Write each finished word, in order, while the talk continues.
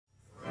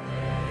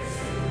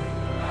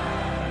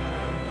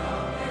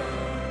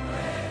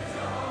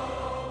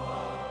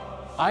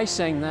I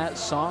sang that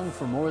song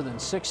for more than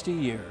 60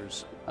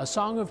 years, a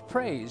song of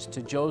praise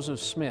to Joseph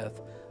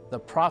Smith, the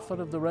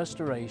prophet of the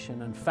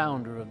Restoration and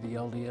founder of the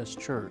LDS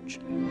Church,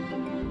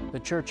 the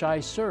church I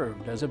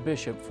served as a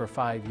bishop for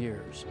 5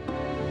 years.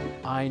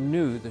 I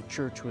knew the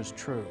church was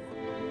true.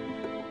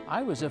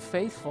 I was a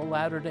faithful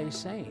Latter-day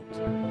Saint.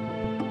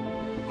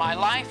 My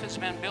life has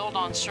been built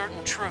on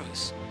certain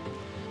truths,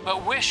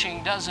 but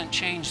wishing doesn't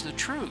change the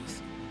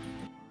truth.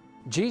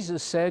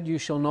 Jesus said, "You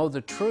shall know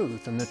the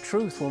truth, and the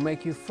truth will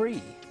make you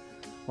free."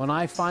 When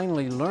I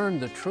finally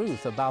learned the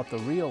truth about the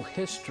real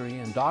history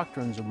and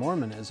doctrines of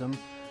Mormonism,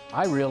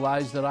 I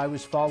realized that I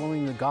was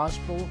following the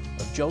gospel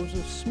of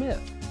Joseph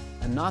Smith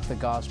and not the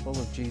gospel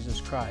of Jesus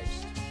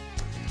Christ.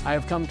 I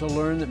have come to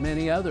learn that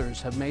many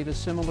others have made a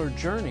similar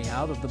journey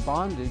out of the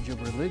bondage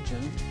of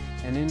religion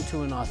and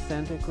into an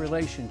authentic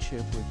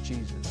relationship with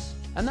Jesus.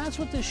 And that's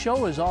what this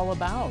show is all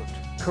about.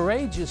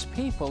 Courageous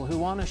people who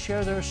want to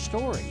share their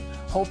story,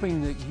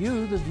 hoping that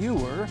you, the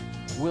viewer,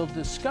 will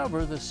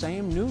discover the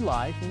same new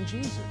life in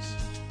Jesus.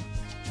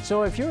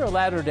 So if you're a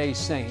Latter-day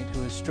Saint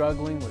who is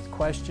struggling with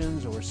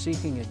questions or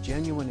seeking a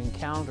genuine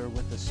encounter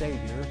with the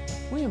Savior,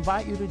 we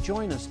invite you to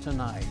join us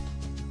tonight.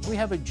 We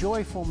have a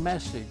joyful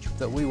message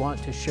that we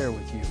want to share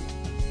with you.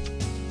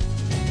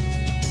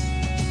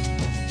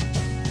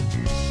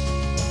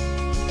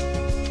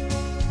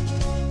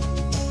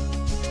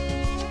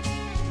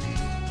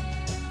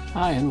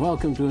 Hi, and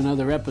welcome to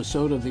another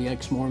episode of the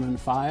Ex-Mormon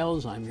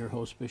Files. I'm your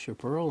host,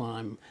 Bishop Earl, and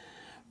I'm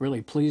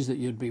really pleased that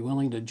you'd be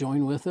willing to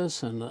join with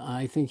us, and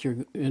I think you're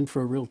in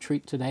for a real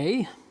treat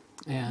today.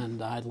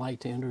 And I'd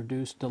like to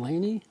introduce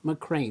Delaney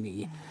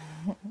McCraney.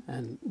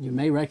 And you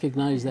may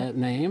recognize that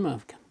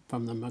name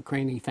from the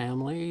McCraney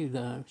family.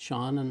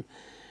 Sean and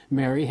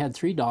Mary had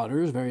 3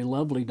 daughters, very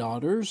lovely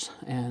daughters,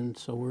 and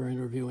so we're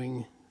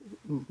interviewing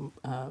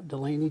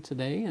Delaney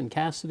today and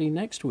Cassidy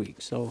next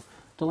week. So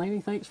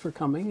Delaney, thanks for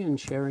coming and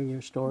sharing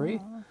your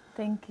story. Oh,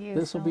 thank you.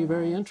 This will be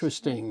very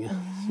interesting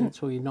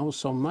since we know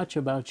so much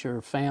about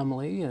your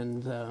family,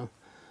 and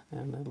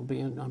it'll be.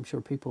 I'm sure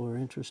people are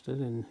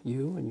interested in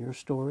you and your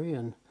story,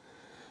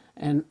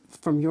 and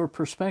from your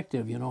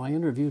perspective. You know, I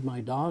interviewed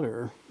my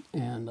daughter,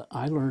 and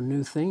I learned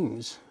new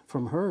things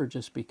from her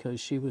just because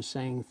she was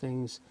saying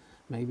things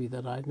maybe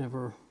that I'd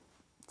never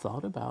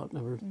thought about,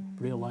 never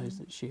realized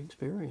that she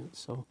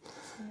experienced. So,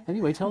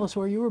 anyway, tell us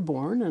where you were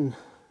born and.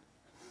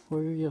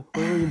 Where were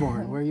you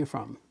born? Where are you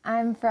from?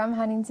 I'm from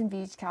Huntington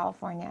Beach,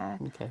 California.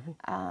 Okay.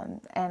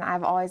 And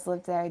I've always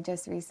lived there. I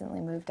just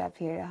recently moved up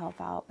here to help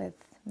out with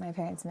my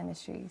parents'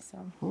 ministry. So.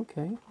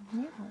 Okay.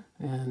 Yeah.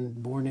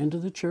 And born into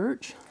the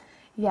church?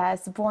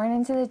 Yes, born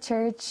into the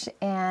church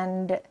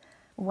and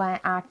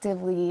went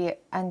actively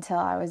until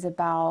I was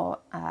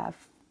about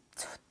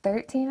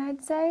 13,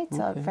 I'd say,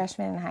 till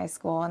freshman in high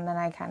school, and then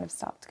I kind of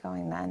stopped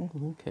going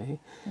then. Okay.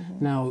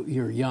 Now,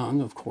 you're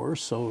young, of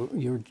course, so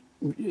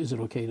is it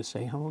okay to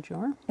say how old you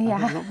are? Yeah. I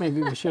don't know,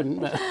 maybe we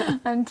shouldn't. But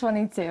I'm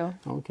 22.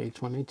 Okay,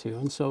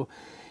 22.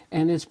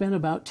 And it's been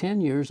about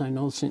 10 years, I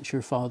know, since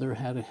your father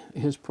had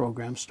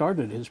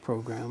started his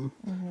program.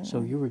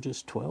 So you were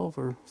just 12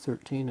 or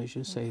 13, as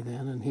you say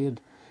then, and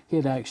he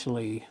had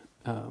actually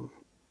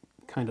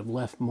kind of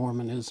left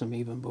Mormonism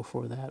even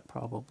before that,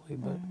 probably.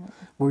 But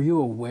were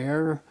you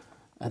aware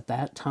at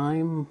that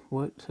time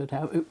what had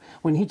happened?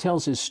 When he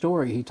tells his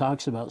story, he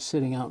talks about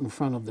sitting out in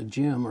front of the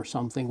gym or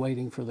something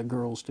waiting for the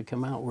girls to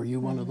come out. Were you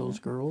one of those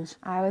girls?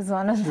 I was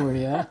one of them. Were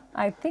you?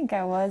 I think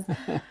I was.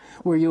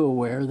 Were you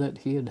aware that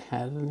he had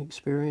had an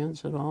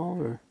experience at all?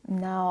 Or?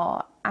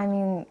 No. I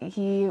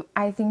mean,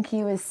 I think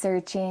he was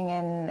searching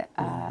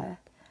and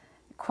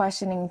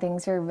questioning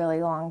things for a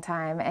really long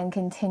time and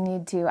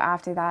continued to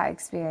after that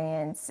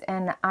experience.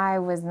 And I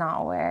was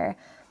not aware.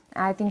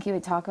 I think he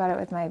would talk about it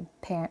with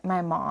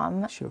my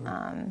mom. Sure.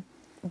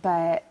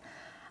 But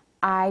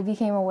I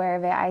became aware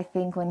of it, I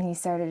think, when he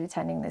started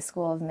attending the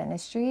School of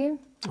Ministry.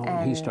 Oh,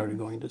 and he started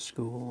going to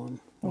school.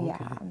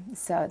 Yeah.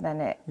 So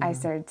then I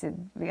started to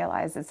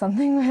realize that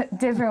something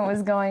different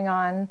was going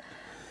on.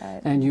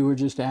 And you were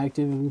just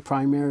active in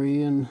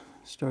primary and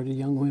started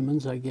Young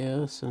Women's, I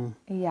guess. And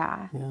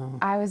yeah.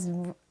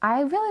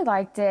 I really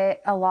liked it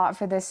a lot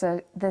for the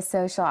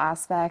social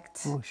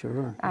aspect. Oh,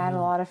 sure. I had a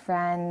lot of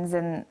friends,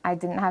 and I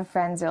didn't have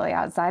friends really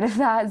outside of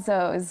that,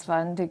 so it was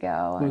fun to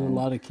go. Were there a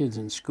lot of kids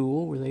in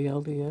school? Were they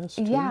LDS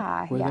too?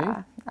 Yeah, Were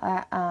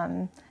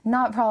they?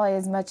 Not probably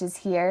as much as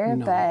here,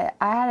 but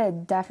I had a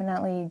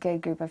definitely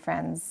good group of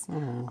friends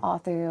all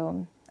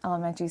through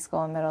elementary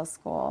school and middle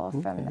school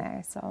from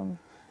there. So.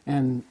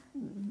 And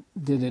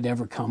did it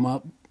ever come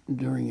up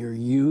during your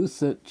youth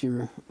that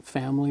your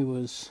family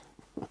was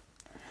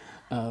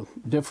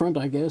different,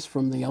 I guess,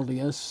 from the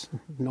LDS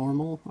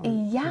normal?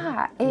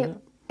 Yeah,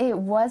 it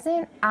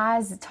wasn't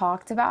as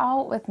talked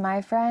about with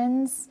my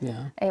friends.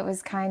 Yeah. It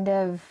was kind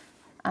of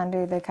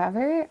under the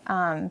cover.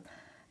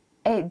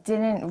 It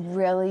didn't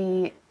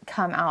really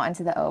come out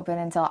into the open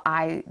until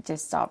I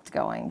just stopped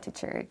going to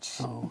church.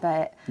 Oh,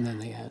 but and then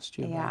they asked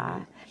you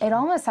about it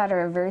almost had a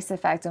reverse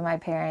effect when my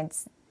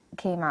parents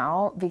came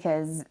out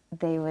because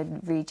they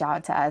would reach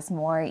out to us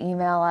more,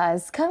 email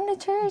us, come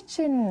to church,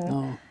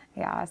 and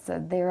yeah,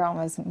 so they were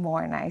almost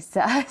more nice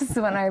to us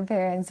when our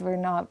parents were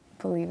not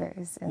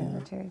believers in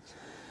the church.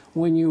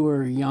 When you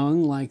were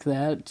young like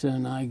that,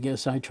 and I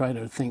guess I try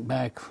to think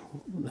back,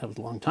 that was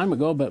a long time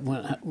ago, but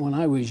when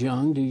I was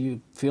young, do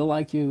you feel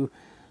like you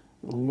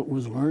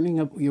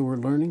were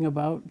learning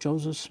about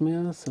Joseph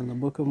Smith and the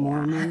Book of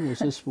Mormon? Was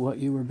this what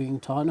you were being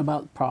taught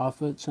about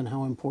prophets and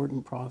how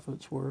important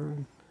prophets were?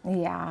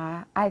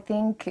 Yeah, I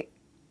think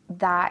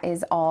that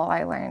is all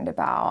I learned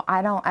about.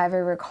 I don't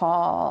ever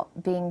recall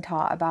being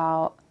taught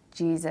about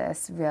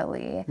Jesus,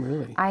 really.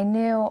 Really? I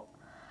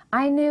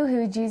knew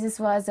who Jesus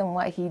was and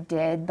what he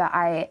did, but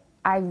I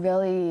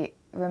really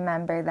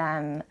remember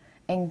them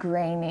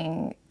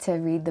ingraining to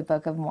read the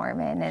Book of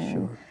Mormon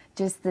and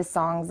just the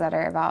songs that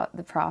are about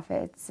the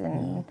prophets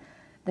and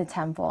the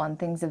temple and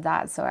things of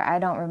that sort. I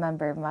don't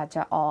remember much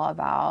at all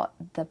about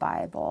the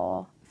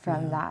Bible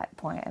from that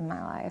point in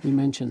my life. You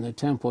mentioned the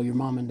temple. Your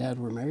mom and dad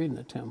were married in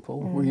the temple.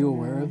 Were you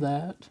aware of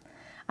that?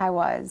 I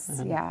was,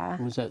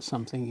 and was that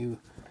something you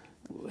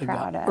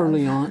proud of?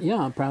 Early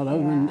on, proud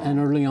of. And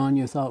early on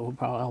you thought, well,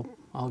 probably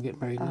I'll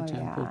get married in the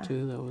temple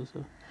too. That was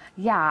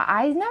Yeah,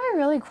 I never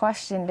really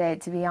questioned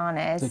it, to be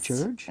honest. The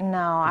church?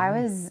 No,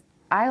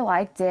 I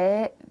liked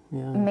it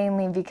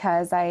mainly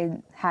because I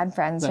had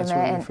friends from it. That's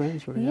where your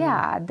friends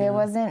were. There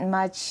wasn't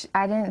much,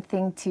 I didn't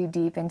think too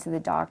deep into the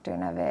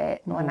doctrine of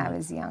it when I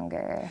was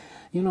younger.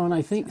 You know, and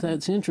I think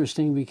that's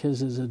interesting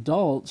because as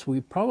adults, we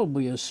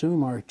probably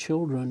assume our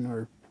children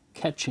are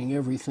catching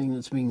everything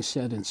that's being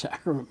said in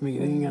sacrament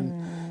meeting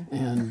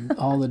and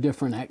all the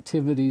different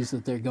activities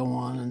that they go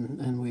on,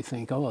 and we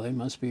think, oh, they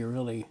must be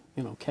really,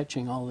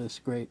 catching all this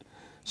great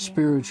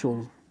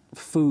spiritual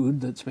food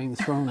that's being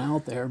thrown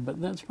out there, but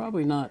that's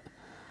probably not,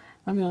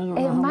 I don't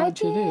know how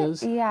much it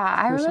is. Yeah,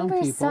 I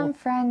remember some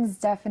friends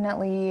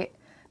definitely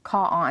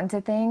caught on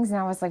to things, and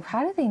I was like,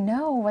 how do they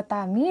know what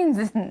that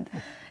means? And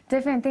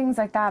different things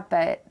like that,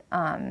 but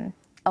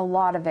a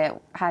lot of it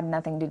had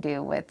nothing to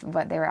do with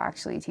what they were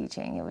actually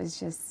teaching. It was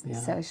just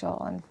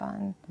social and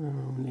fun.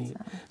 Oh, neat.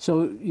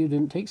 So you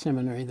didn't take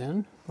seminary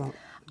then?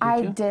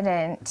 I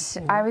didn't.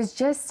 I was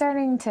just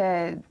starting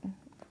to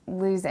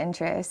lose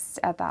interest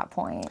at that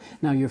point.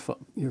 Now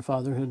your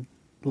father had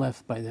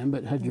left by then,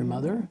 but had your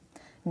mother?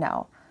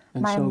 No.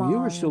 And my so mom, you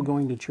were still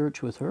going to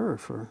church with her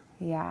for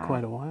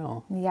quite a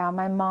while. Yeah,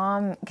 my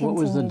mom continued to go. What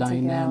was the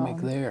dynamic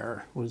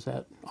there? Was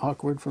that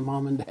awkward for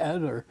mom and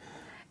dad, or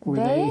were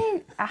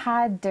they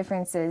had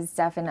differences,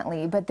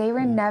 definitely, but they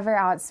were never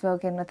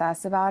outspoken with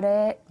us about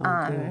it.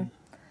 Okay.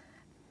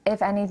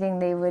 If anything,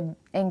 they would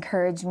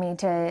encourage me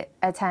to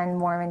attend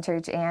Mormon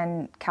church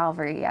and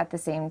Calvary at the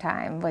same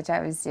time, which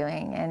I was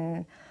doing.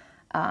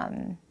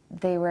 And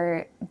they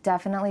were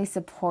definitely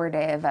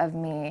supportive of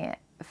me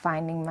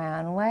finding my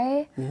own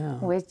way,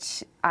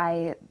 which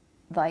I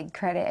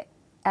credit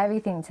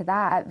everything to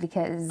that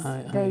because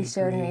they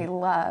showed me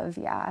love.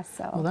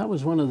 Well, that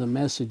was one of the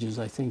messages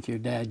I think your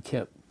dad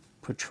kept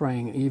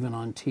portraying even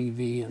on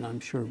TV, and I'm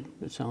sure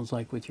it sounds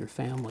like with your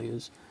family,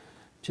 is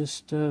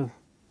just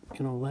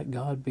let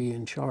God be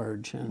in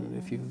charge, and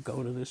if you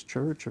go to this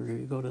church or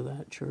you go to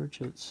that church,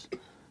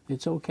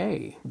 it's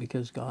okay,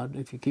 because God,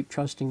 if you keep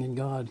trusting in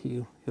God,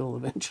 He'll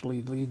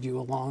eventually lead you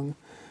along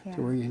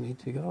to where you need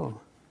to go.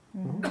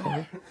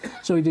 Okay.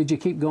 So did you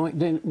keep going?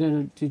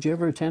 Did you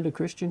ever attend a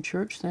Christian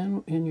church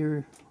then when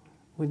you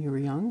were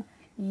young?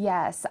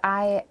 Yes,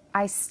 I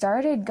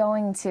started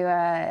going to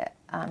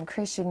a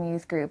Christian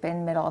youth group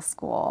in middle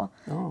school.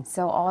 Oh.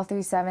 So all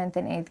through 7th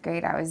and 8th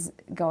grade, I was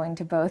going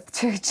to both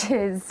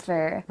churches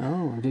for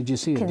did you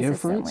see a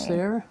difference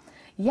there?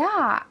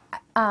 Yeah,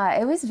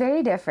 it was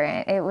very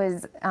different. It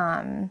was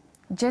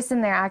just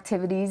in their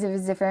activities, it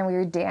was different. We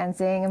were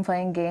dancing and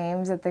playing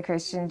games at the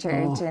Christian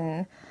church,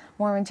 and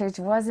Mormon church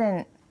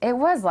wasn't, it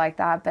was like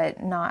that,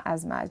 but not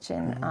as much.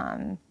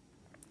 And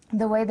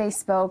the way they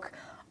spoke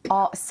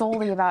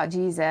solely about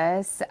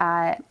Jesus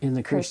at in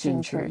the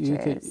Christian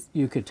churches.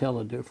 You could tell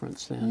a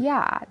difference then.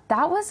 Yeah,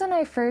 that was when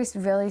I first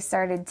really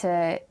started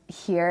to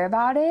hear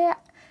about it,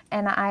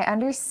 and I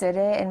understood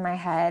it in my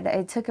head.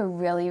 It took a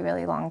really,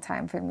 really long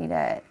time for me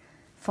to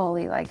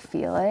fully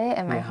feel it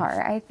in my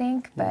heart, I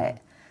think. But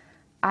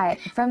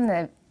from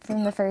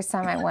the first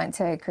time I went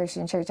to a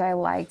Christian church, I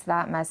liked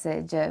that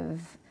message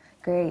of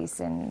grace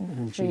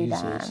and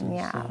freedom.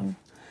 And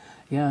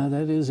yeah,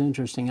 that is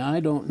interesting. I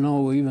don't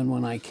know, even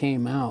when I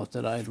came out,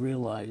 that I'd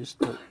realized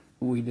that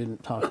we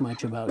didn't talk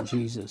much about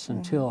Jesus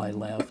until I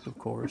left, of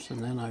course.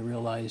 And then I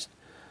realized,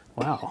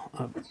 wow,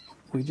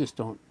 we just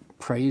don't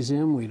praise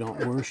Him, we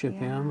don't worship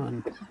Him,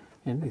 and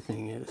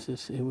anything.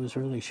 It was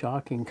really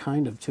shocking,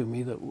 kind of, to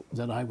me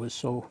that I was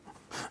so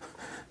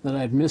that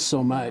I'd missed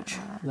so much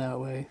that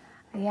way.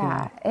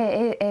 Yeah,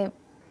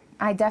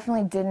 I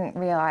definitely didn't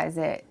realize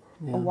it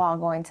while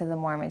going to the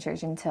Mormon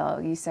church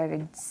until you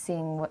started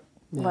seeing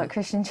what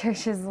Christian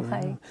church is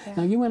like. Yeah.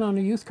 Now, you went on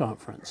a youth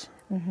conference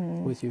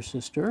with your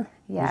sister.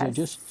 Yes. Was it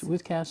just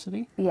with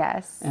Cassidy?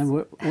 Yes. And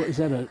what was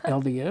that, a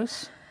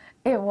LDS?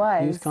 It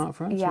was. Youth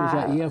conference? Yeah. Was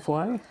that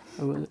EFY?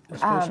 Or was it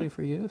especially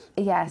for youth?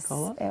 Yes,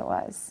 it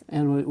was.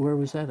 And where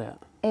was that at?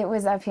 It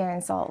was up here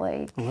in Salt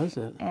Lake. Was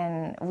it?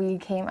 And we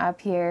came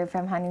up here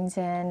from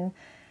Huntington,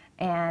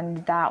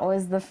 and that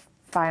was the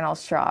final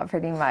straw,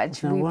 pretty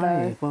much. No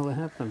way. What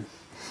happened?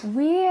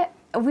 We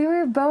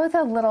were both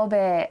a little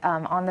bit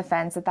on the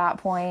fence at that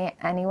point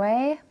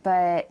anyway,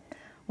 but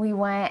we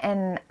went,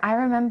 and I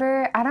don't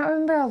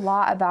remember a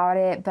lot about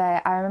it,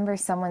 but I remember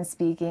someone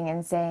speaking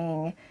and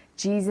saying,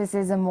 Jesus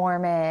is a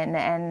Mormon,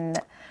 and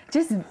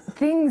just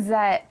things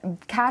that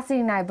Cassie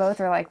and I both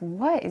were like,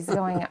 what is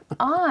going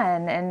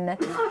on? And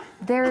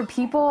there were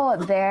people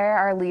there,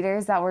 our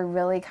leaders, that were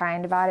really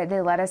kind about it.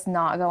 They let us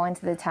not go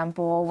into the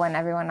temple when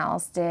everyone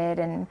else did,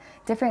 and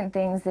different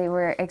things. They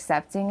were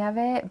accepting of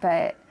it,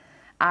 but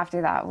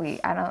after that,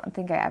 I don't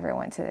think I ever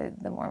went to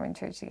the Mormon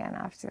church again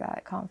after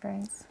that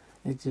conference.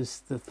 It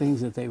just, the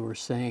things that they were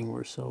saying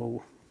were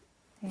so,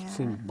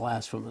 seemed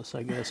blasphemous,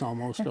 I guess,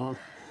 almost on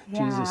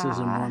Jesus is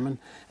a Mormon.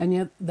 And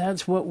yet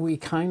that's what we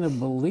kind of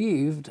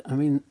believed. I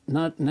mean,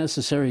 not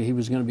necessarily he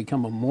was going to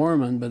become a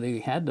Mormon, but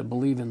he had to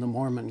believe in the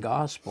Mormon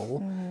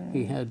gospel.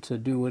 He had to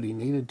do what he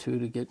needed to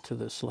get to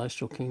the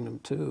celestial kingdom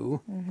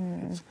too.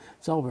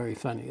 It's all very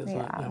funny, isn't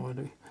it? Now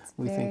when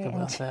we think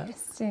about that.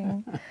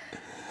 Interesting.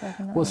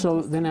 Well,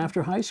 so then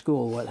after high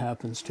school, what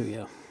happens to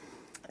you?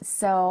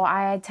 So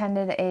I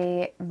attended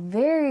a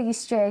very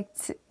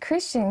strict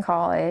Christian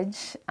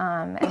college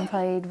and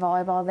played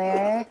volleyball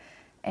there.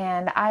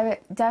 And I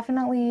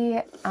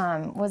definitely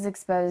was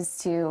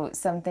exposed to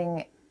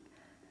something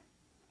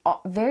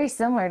very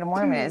similar to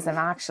Mormonism,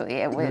 actually.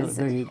 It was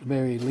very,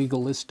 very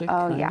legalistic.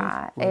 Oh,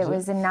 yeah. It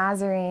was a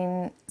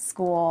Nazarene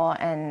school,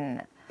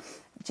 and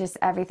just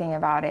everything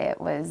about it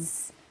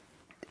was,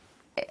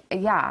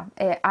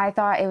 I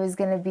thought it was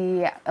going to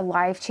be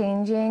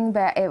life-changing,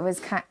 but it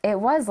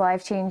was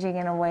life-changing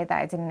in a way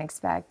that I didn't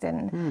expect.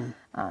 And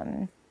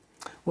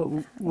what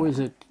was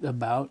it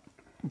about?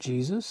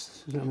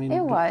 Jesus? I mean, it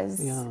was.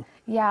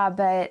 Yeah,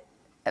 but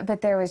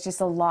there was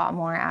just a lot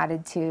more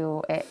added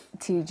to it,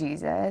 to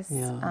Jesus.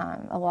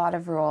 A lot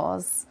of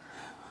rules.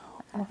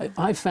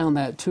 I found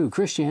that too.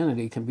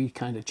 Christianity can be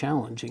kind of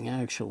challenging,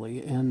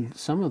 actually, and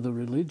some of the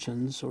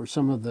religions or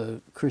some of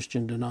the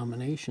Christian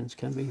denominations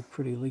can be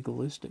pretty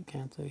legalistic,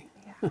 can't they?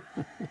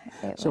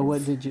 Yeah. So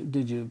what did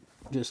you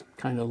just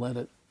kind of let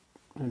it?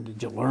 And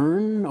did you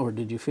learn, or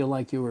did you feel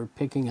like you were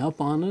picking up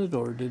on it,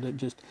 or did it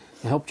just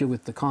help you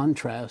with the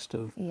contrast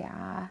of?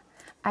 Yeah,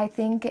 I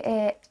think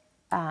it.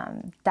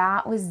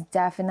 That was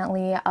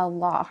definitely a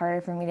lot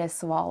harder for me to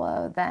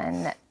swallow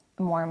than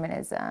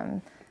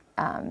Mormonism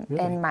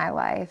in my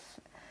life,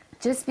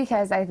 just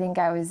because I think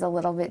I was a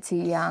little bit too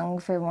young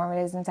for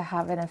Mormonism to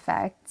have an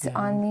effect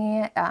on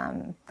me.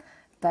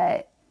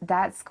 But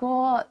that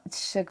school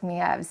shook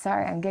me up.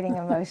 Sorry, I'm getting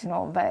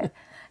emotional, but.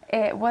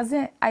 It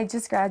wasn't, I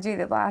just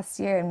graduated last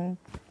year, and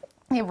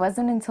it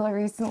wasn't until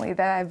recently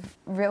that I've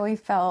really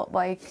felt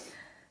like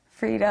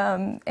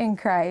freedom in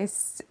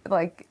Christ.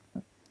 Like,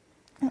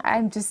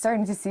 I'm just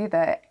starting to see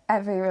that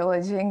every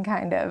religion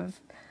kind of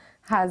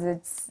has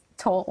its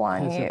toll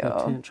on you.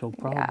 Has potential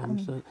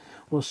problems. Yeah.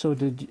 Well, so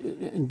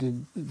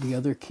did the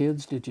other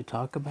kids, did you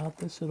talk about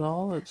this at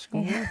all at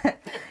school?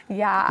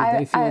 Yeah.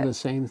 Did they feel the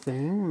same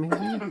thing,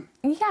 maybe?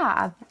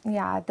 Yeah.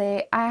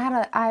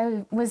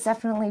 I was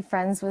definitely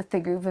friends with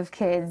the group of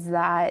kids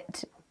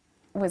that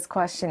was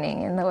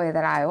questioning in the way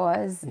that I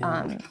was.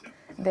 Yeah.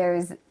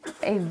 There's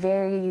a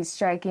very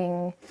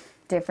striking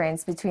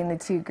difference between the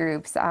two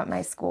groups at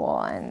my school,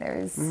 and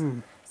there's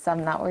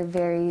some that were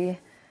very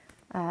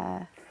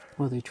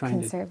were they trying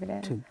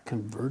conservative. to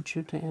convert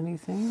you to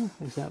anything?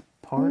 Is that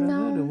part of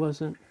it? It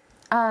wasn't?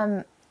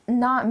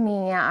 Not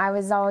me. I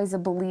was always a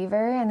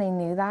believer, and they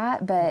knew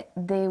that, but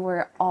they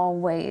were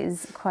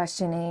always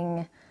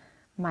questioning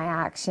my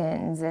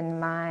actions and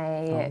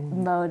my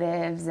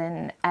motives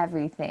and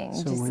everything.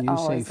 So just when you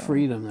always say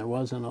freedom, there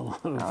wasn't a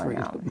lot of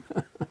freedom.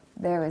 No.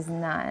 There was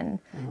none.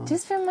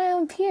 Just from my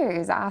own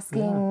peers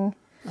asking,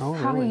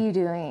 how are you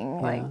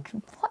doing? Like,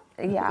 what?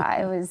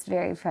 Yeah, it was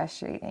very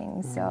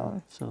frustrating.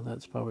 So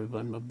that's probably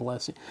been a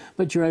blessing.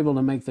 But you're able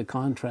to make the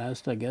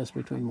contrast, I guess,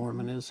 between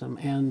Mormonism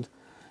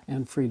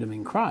and freedom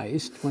in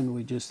Christ. When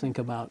we just think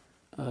about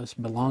us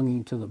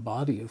belonging to the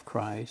body of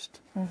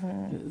Christ,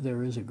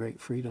 there is a great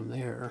freedom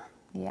there.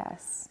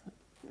 Yes.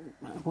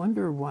 I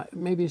wonder why.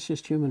 Maybe it's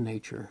just human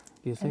nature.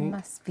 Do you think? It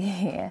must be.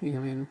 I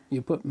mean,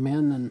 you put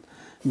men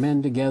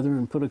together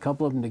and put a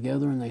couple of them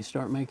together, and they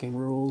start making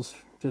rules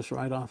just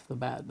right off the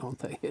bat, don't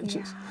they? It's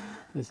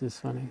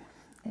just funny.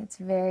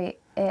 It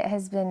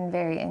has been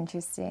very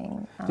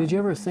interesting. Did you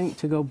ever think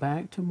to go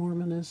back to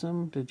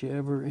Mormonism? Did you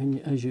ever,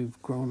 as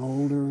you've grown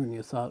older and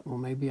you thought, well,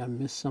 maybe I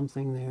missed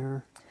something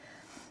there?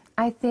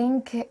 I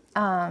think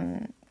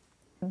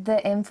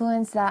the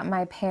influence that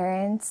my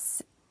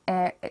parents,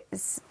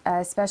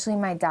 especially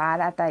my dad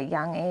at that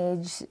young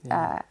age,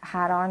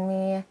 had on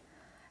me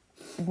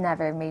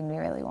never made me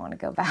really want to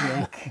go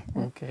back.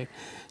 Yeah. Okay.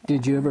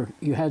 Did you ever,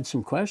 you had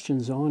some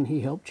questions though, and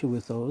he helped you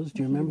with those.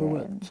 Do you remember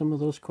what some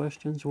of those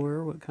questions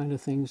were? What kind of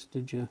things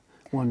did you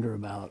wonder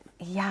about?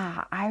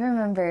 Yeah, I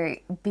remember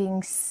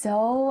being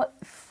so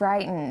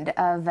frightened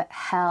of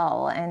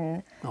hell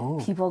and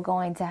people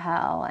going to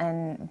hell,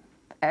 and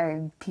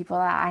people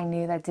that I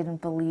knew that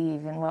didn't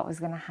believe in what was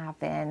going to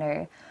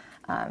happen,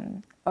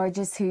 or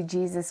just who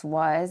Jesus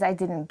was. I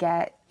didn't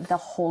get the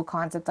whole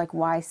concept, like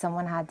why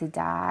someone had to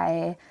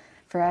die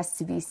for us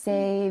to be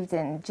saved,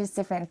 and just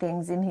different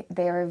things. And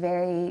they were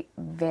very,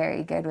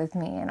 very good with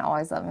me and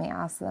always let me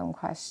ask them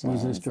questions.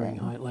 Was this during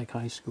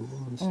high school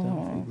and stuff,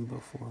 even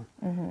before?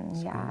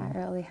 Yeah,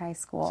 early high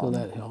school. So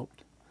that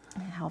helped.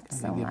 It helped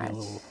so Give much. you a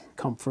little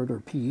comfort or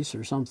peace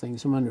or something,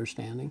 some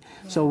understanding.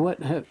 Yeah.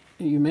 So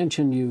you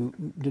mentioned you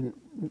didn't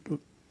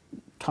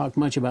talk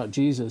much about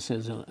Jesus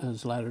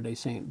as Latter-day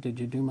Saint. Did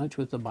you do much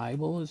with the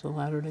Bible as a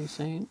Latter-day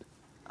Saint?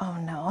 Oh,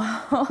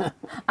 no.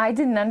 I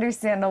didn't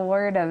understand a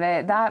word of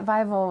it. That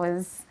Bible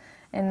was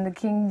in the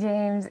King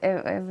James.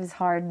 It was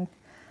hard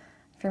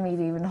for me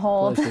to even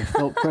hold. Plus, you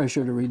felt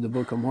pressure to read the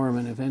Book of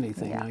Mormon, if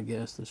anything, I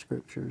guess, the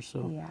scriptures.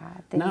 So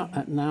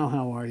now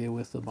how are you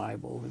with the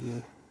Bible?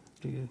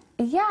 Do you?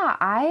 Yeah,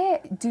 I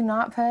do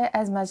not put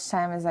as much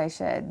time as I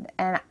should.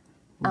 And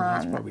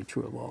that's probably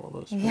true of all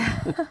of us. Yeah.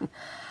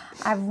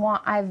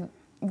 I've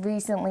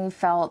recently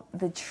felt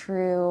the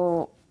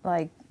true,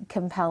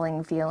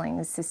 compelling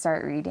feelings to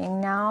start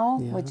reading now,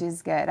 which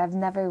is good. I've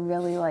never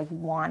really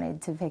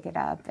wanted to pick it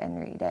up and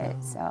read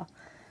it, so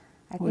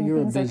I think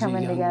things are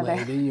coming together. You're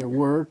a busy young lady. You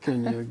work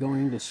and you're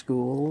going to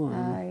school,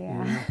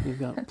 and you've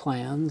got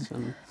plans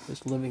and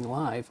just living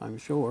life, I'm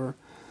sure.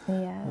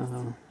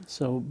 Yes.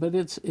 But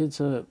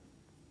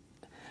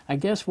I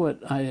guess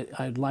what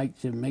I'd like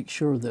to make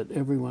sure that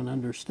everyone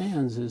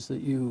understands is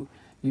that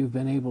you've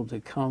been able to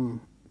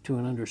come to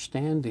an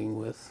understanding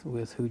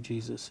with who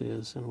Jesus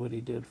is and what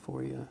he did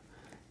for you.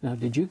 Now,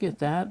 did you get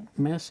that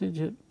message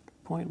at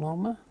Point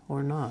Loma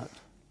or not?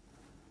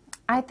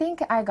 I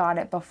think I got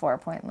it before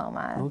Point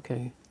Loma.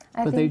 Okay.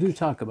 But they do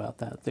talk about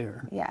that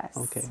there. Yes.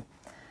 Okay.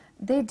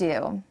 They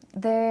do.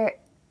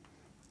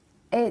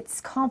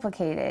 It's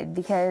complicated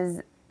because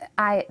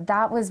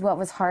that was what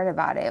was hard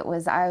about it,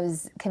 was I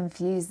was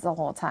confused the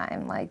whole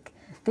time.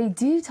 They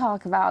do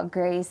talk about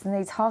grace and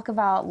they talk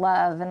about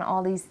love and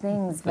all these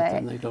things, but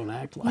then they don't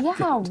act like it.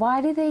 Yeah, why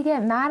do they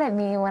get mad at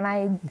me when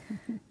I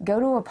go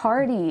to a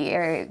party,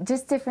 or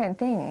just different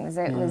things?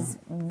 It was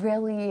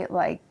really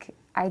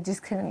I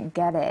just couldn't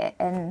get it.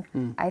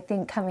 And I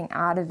think coming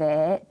out of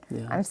it,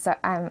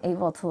 I'm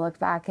able to look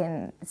back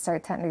and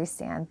start to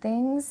understand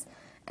things.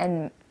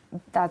 And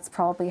that's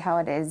probably how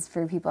it is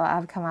for people that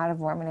have come out of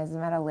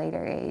Mormonism at a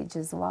later age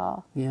as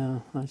well. Yeah,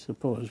 I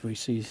suppose we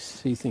see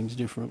things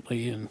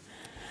differently. And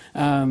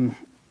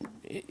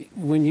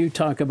when you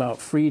talk about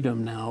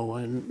freedom now,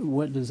 and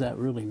what does that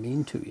really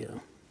mean to you?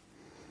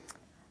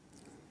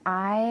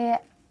 I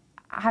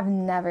have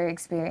never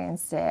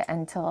experienced it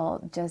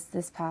until just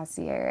this past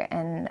year,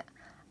 and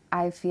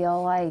I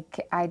feel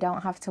like I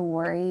don't have to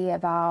worry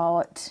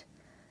about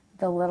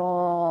the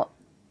little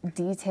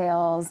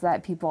details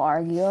that people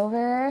argue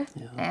over,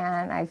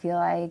 and I feel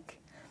like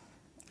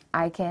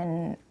I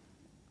can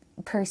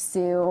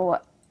pursue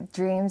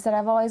dreams that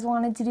I've always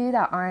wanted to do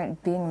that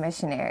aren't being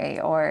missionary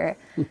or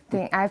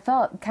I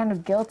felt kind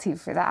of guilty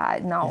for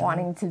that, not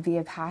wanting to be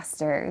a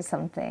pastor or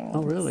something.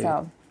 Oh, really?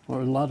 So, or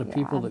a lot of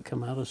people that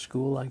come out of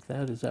school like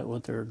that, is that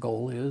what their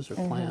goal is or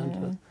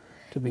plan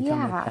to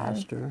become a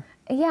pastor?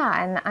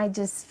 Yeah, and I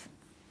just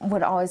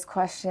would always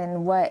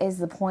question, what is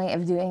the point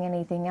of doing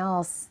anything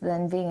else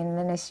than being in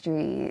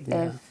ministry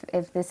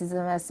if this is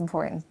the most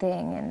important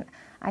thing? And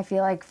I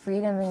feel like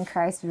freedom in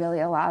Christ really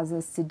allows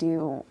us to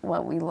do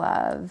what we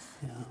love.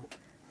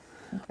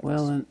 Yeah.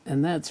 Well,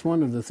 and that's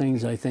one of the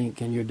things I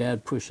think, and your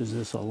dad pushes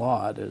this a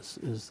lot,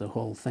 is the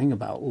whole thing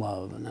about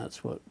love, and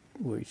that's what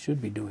we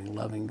should be doing,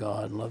 loving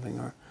God and loving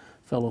our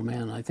fellow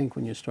man. I think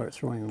when you start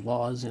throwing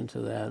laws into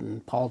that,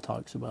 and Paul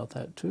talks about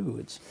that too,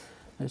 it's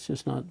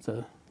just not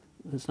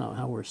it's not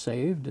how we're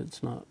saved.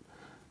 It's not,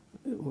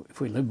 if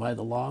we live by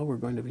the law, we're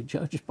going to be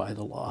judged by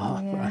the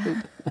law, right?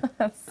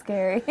 That's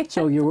scary.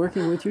 So you're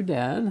working with your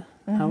dad.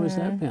 How has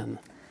that been?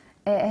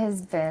 It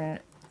has been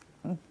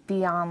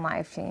beyond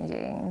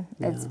life-changing.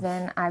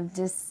 Yeah. I'm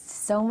just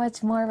so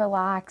much more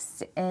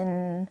relaxed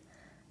in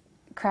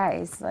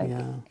Christ,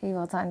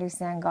 able to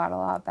understand God a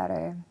lot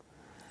better.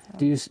 So.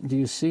 Do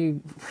you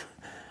see,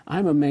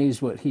 I'm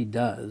amazed what he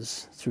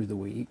does through the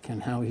week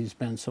and how he's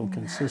been so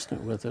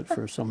consistent with it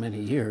for so many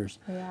years.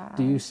 Yeah.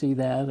 Do you see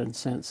that and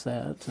sense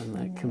that and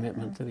that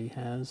commitment that he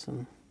has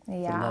and the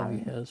love he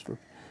has for?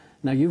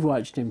 Now you've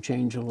watched him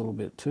change a little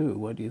bit too.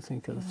 What do you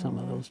think of some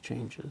of those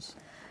changes?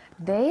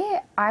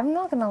 I'm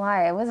not gonna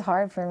lie, it was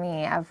hard for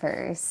me at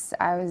first.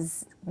 I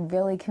was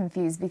really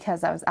confused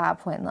because I was at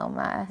Point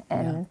Loma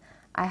and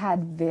I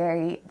had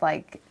very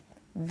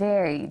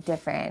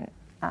different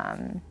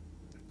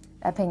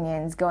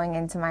opinions going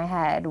into my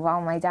head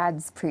while my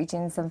dad's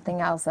preaching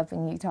something else up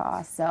in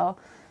Utah. So,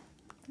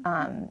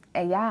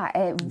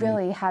 it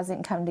really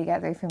hasn't come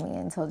together for me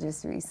until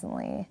just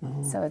recently.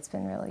 So it's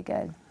been really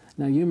good.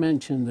 Now, you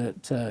mentioned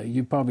that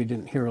you probably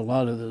didn't hear a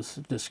lot of this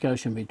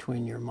discussion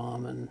between your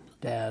mom and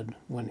dad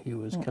when he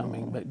was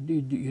coming, but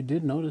you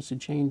did notice a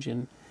change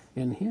in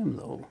him,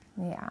 though.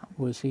 Yeah.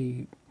 Was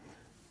he,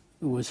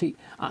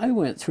 I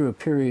went through a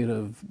period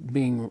of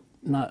being,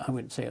 not, I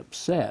wouldn't say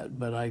upset,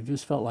 but I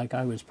just felt like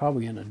I was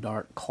probably in a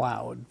dark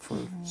cloud for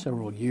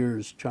several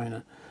years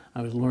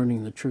I was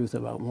learning the truth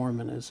about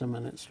Mormonism,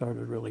 and it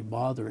started really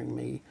bothering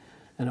me.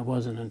 And it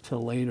wasn't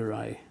until later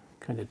I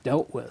kind of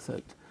dealt with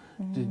it.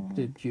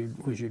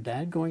 Was your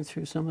dad going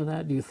through some of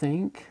that, do you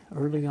think,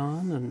 early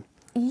on? And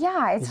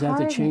yeah, it's hard. Is that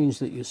the change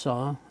that you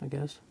saw, I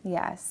guess?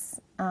 Yes.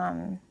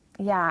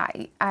 Yeah,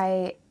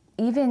 I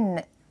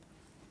even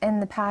in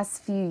the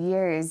past few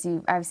years,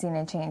 I've seen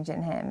a change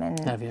in him. And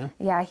have you?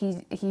 Yeah,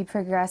 he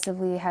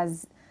progressively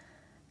has,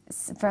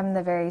 from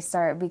the very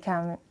start,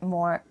 become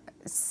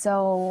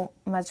so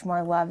much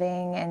more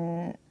loving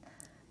and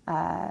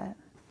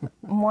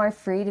more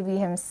free to be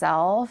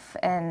himself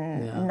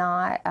and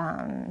not,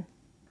 and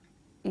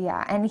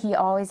he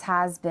always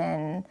has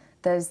been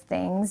those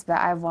things, but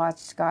I've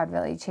watched God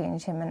really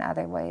change him in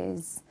other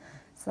ways.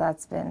 So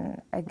that's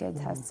been a good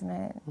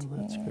testament to me.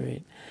 That's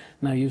great.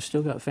 Now, you've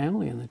still got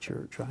family in the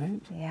church,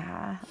 right?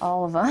 Yeah,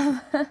 all of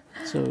them.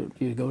 So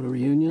do you go to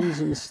reunions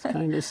and this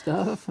kind of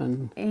stuff?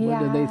 And what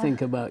do they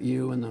think about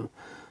you and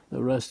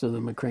the rest of the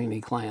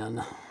McCraney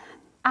clan?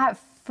 At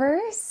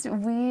first,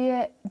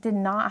 we did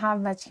not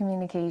have much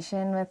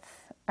communication with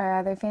our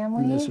other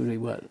family. And this would be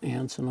what,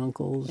 aunts and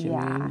uncles?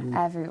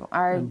 Everyone.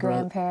 Our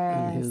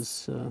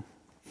grandparents. And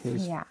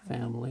his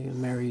family,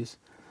 and Mary's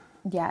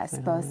Yes,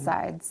 family. Both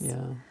sides.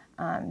 Yeah.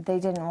 They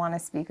didn't want to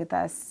speak with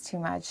us too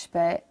much,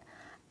 but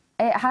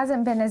it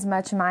hasn't been as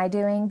much my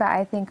doing, but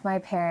I think my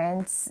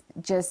parents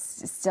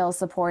just still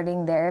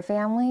supporting their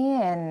family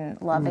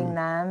and loving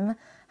them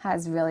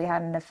has really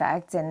had an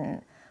effect,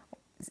 and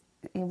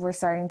we're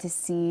starting to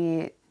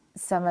see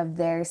some of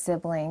their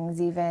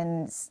siblings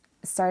even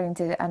starting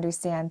to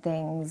understand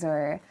things,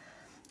 or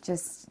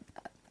just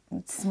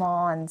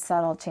small and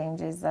subtle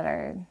changes that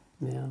are,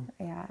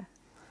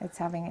 it's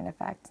having an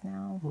effect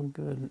now. Well,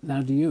 good.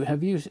 Now,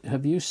 have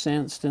you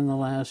sensed in the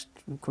last,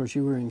 of course,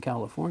 you were in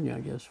California,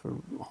 I guess, for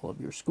all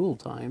of your school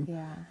time.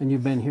 Yeah. And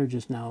you've been here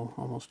just now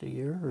almost a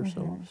year or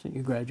so, since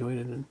you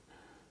graduated in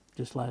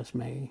just last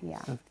May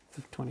of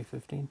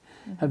 2015.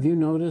 Have you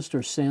noticed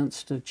or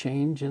sensed a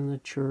change in the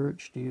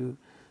church?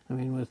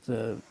 With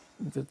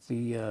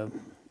the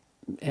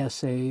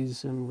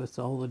essays and with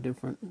all the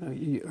different,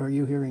 are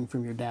you hearing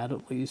from your dad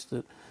at least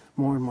that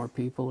more and more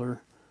people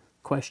are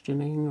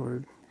questioning,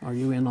 or are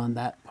you in on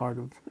that part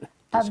of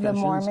discussions? Of the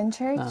Mormon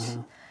church?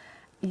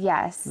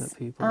 Yes. That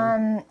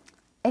people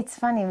it's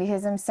funny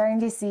because I'm starting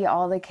to see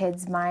all the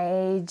kids my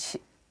age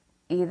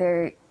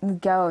either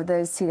go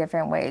those two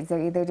different ways.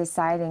 They're either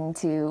deciding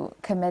to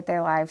commit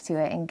their life to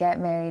it and get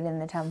married in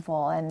the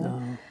temple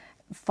and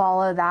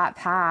follow that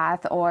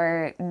path,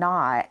 or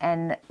not.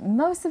 And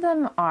most of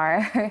them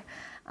are.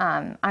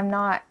 I'm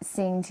not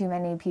seeing too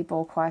many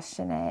people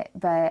question it,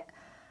 but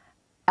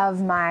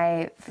of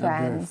my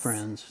friends.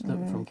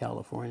 From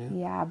California.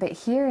 Yeah, but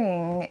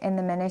hearing in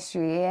the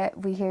ministry,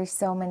 we hear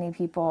so many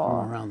people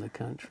from around the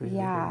country.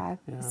 Yeah.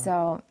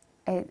 So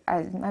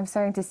I'm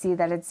starting to see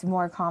that it's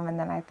more common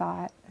than I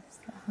thought.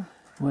 So.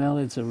 Well,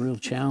 it's a real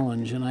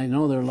challenge, and I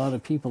know there are a lot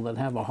of people that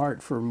have a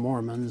heart for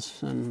Mormons,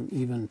 and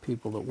even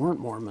people that weren't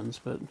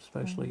Mormons, but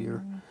especially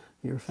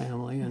your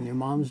family. And your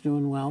mom's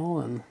doing well,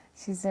 and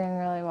she's doing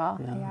really well.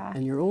 Yeah.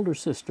 And your older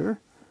sister,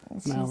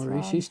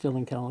 Mallory, she's still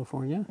in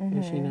California,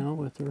 is she now,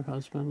 with her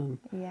husband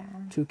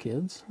and 2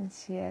 kids?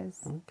 She is.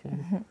 Okay.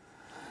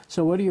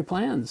 So what are your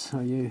plans?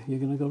 Are you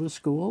going to go to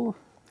school?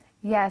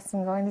 Yes,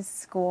 I'm going to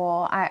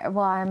school.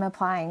 I'm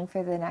applying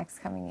for the next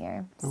coming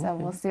year, so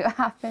we'll see what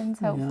happens,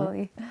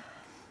 hopefully. Yeah.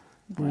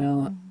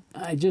 Well,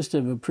 I just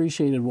have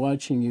appreciated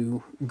watching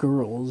you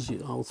girls,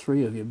 all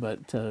 3 of you,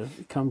 but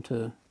come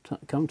to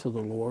the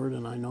Lord,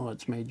 and I know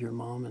it's made your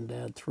mom and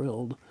dad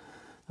thrilled.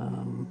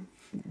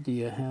 Do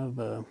you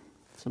have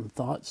some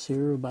thoughts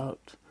here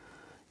about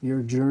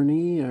your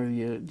journey?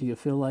 Do you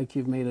feel like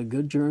you've made a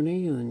good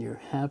journey and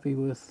you're happy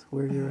with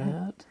where you're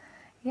at?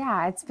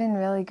 Yeah, it's been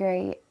really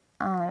great.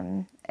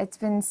 It's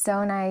been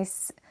so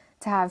nice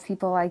to have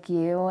people like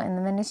you in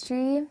the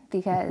ministry,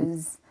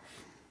 because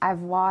I've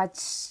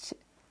watched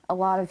a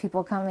lot of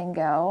people come and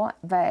go,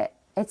 but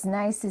it's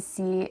nice to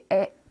see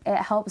it. It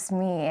helps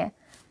me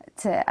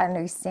to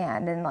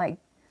understand and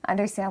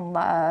understand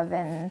love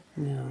and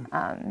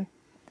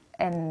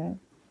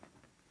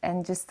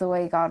and just the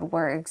way God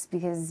works,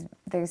 because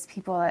there's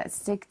people that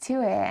stick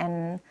to it,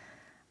 and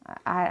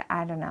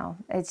I don't know.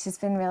 It's just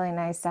been really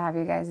nice to have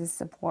you guys'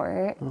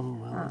 support. Oh,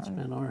 well,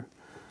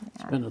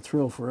 it's been a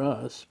thrill for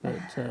us, but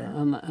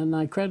and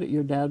I credit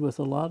your dad with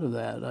a lot of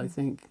that. I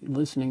think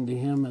listening to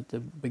him at the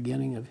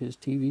beginning of his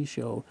TV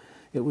show,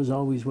 it was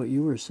always what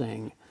you were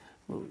saying.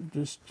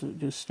 Just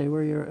stay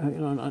where you're,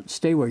 not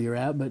stay where you're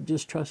at, but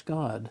just trust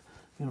God.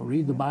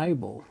 Read the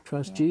Bible,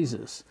 trust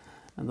Jesus,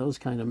 and those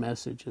kind of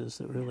messages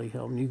that really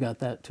help. And you got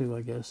that too,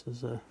 I guess,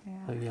 as a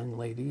young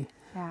lady.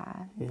 Yeah.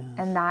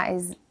 And that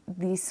is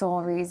the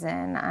sole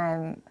reason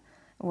I'm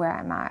where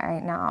I'm at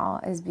right now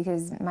is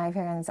because my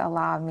parents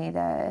allowed me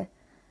to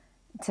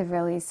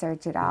really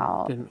search it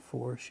out. Didn't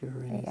force you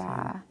or anything.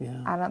 Yeah.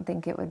 Yeah. I don't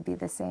think it would be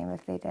the same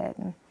if they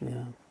did.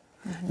 Yeah.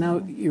 Now,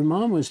 your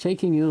mom was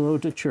taking you though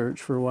to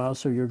church for a while,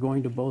 so you're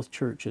going to both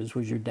churches.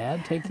 Was your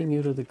dad taking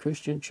you to the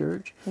Christian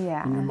church?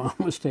 Yeah. And your mom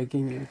was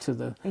taking you to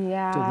the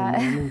Yeah.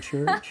 Mormon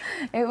church?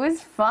 It was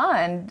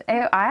fun.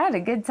 I had a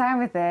good time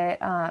with it.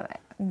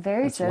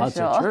 Very That's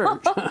social.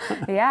 lots of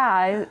church.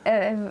 Yeah,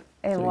 it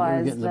So was.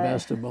 you're getting the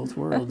best of both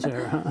worlds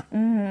there, huh?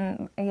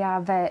 Yeah,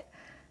 but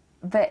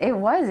it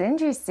was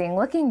interesting.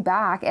 Looking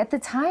back, at the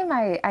time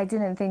I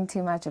didn't think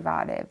too much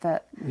about it,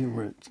 but You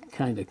weren't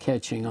kind of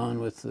catching on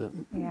with the...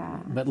 yeah.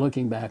 But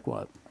looking back,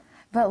 what?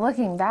 But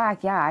looking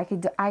back, yeah,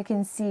 I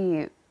can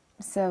see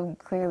so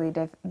clearly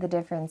the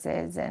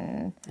differences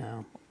and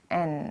Yeah.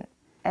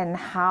 and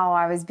how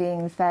I was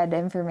being fed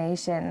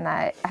information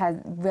that has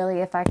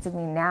really affected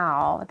me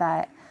now.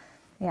 That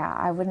yeah,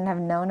 I wouldn't have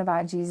known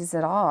about Jesus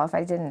at all if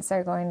I didn't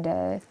start going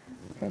to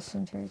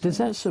Christian churches. Does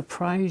that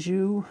surprise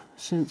you,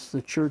 since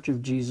the Church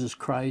of Jesus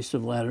Christ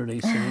of Latter-day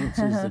Saints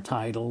is the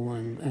title,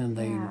 and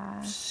they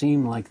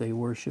seem like they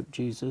worship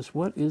Jesus?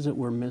 What is it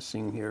we're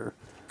missing here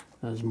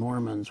as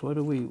Mormons? What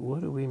are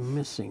we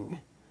missing?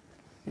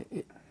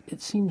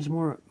 It seems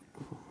more...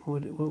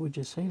 What would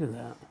you say to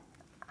that?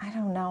 I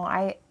don't know.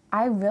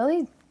 I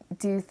really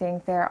do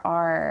think there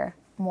are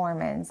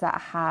Mormons that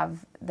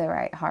have the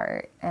right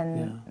heart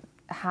and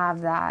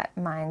have that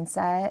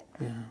mindset.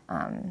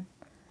 Yeah.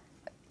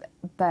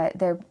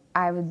 But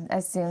I would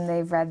assume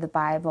they've read the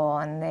Bible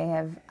and they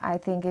have. I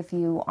think if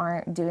you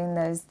aren't doing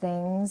those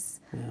things,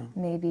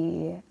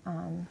 maybe.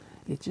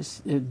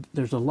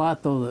 There's a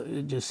lot, though, that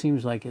it just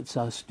seems like it's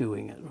us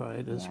doing it,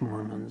 right, as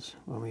Mormons.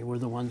 I mean, we're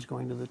the ones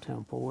going to the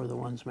temple, we're the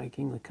ones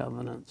making the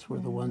covenants, we're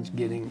the ones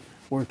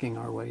working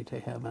our way to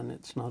heaven.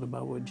 It's not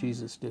about what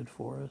Jesus did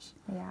for us.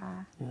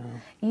 Yeah.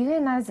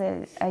 Even as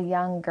a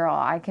young girl,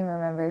 I can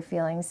remember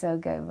feeling so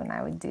good when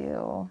I would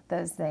do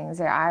those things.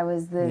 Or I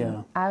was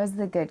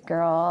the good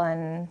girl,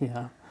 and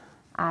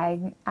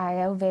I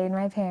obeyed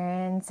my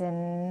parents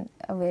and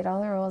obeyed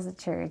all the rules of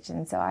church,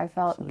 and so I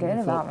felt good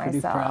about myself.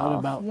 Pretty proud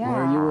about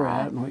where you were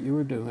at and what you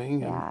were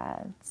doing.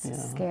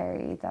 It's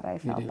scary that I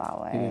felt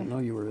that way. You didn't know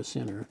you were a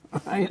sinner,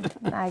 right?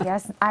 I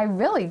guess I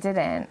really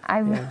didn't.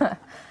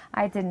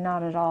 I did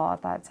not at all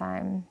at that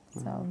time.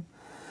 So.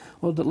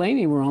 Well,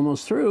 Delaney, we're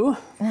almost through.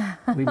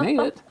 We made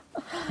it.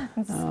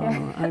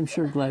 Scary. I'm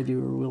sure glad you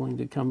were willing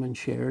to come and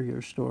share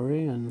your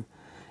story, and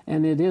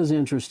it is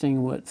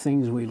interesting what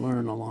things we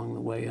learn along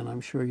the way, and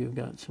I'm sure you've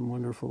got some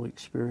wonderful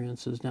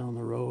experiences down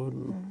the road,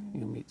 and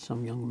you'll meet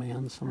some young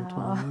man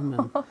sometime,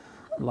 and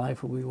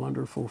life will be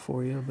wonderful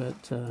for you.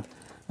 But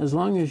as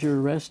long as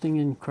you're resting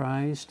in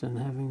Christ and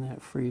having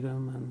that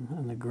freedom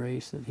and the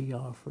grace that He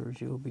offers,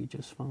 you'll be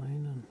just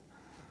fine, and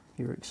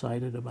you're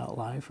excited about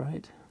life,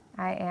 right?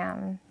 I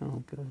am.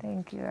 Oh, good.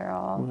 Thank you,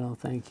 Earl. Well,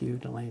 thank you,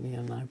 Delaney,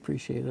 and I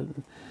appreciate it.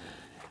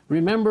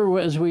 Remember,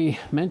 as we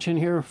mention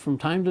here from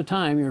time to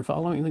time, you're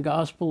following the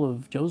gospel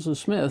of Joseph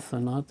Smith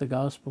and not the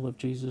gospel of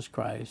Jesus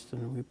Christ.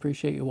 And we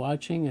appreciate you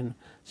watching, and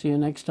see you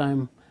next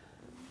time.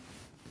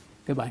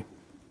 Goodbye.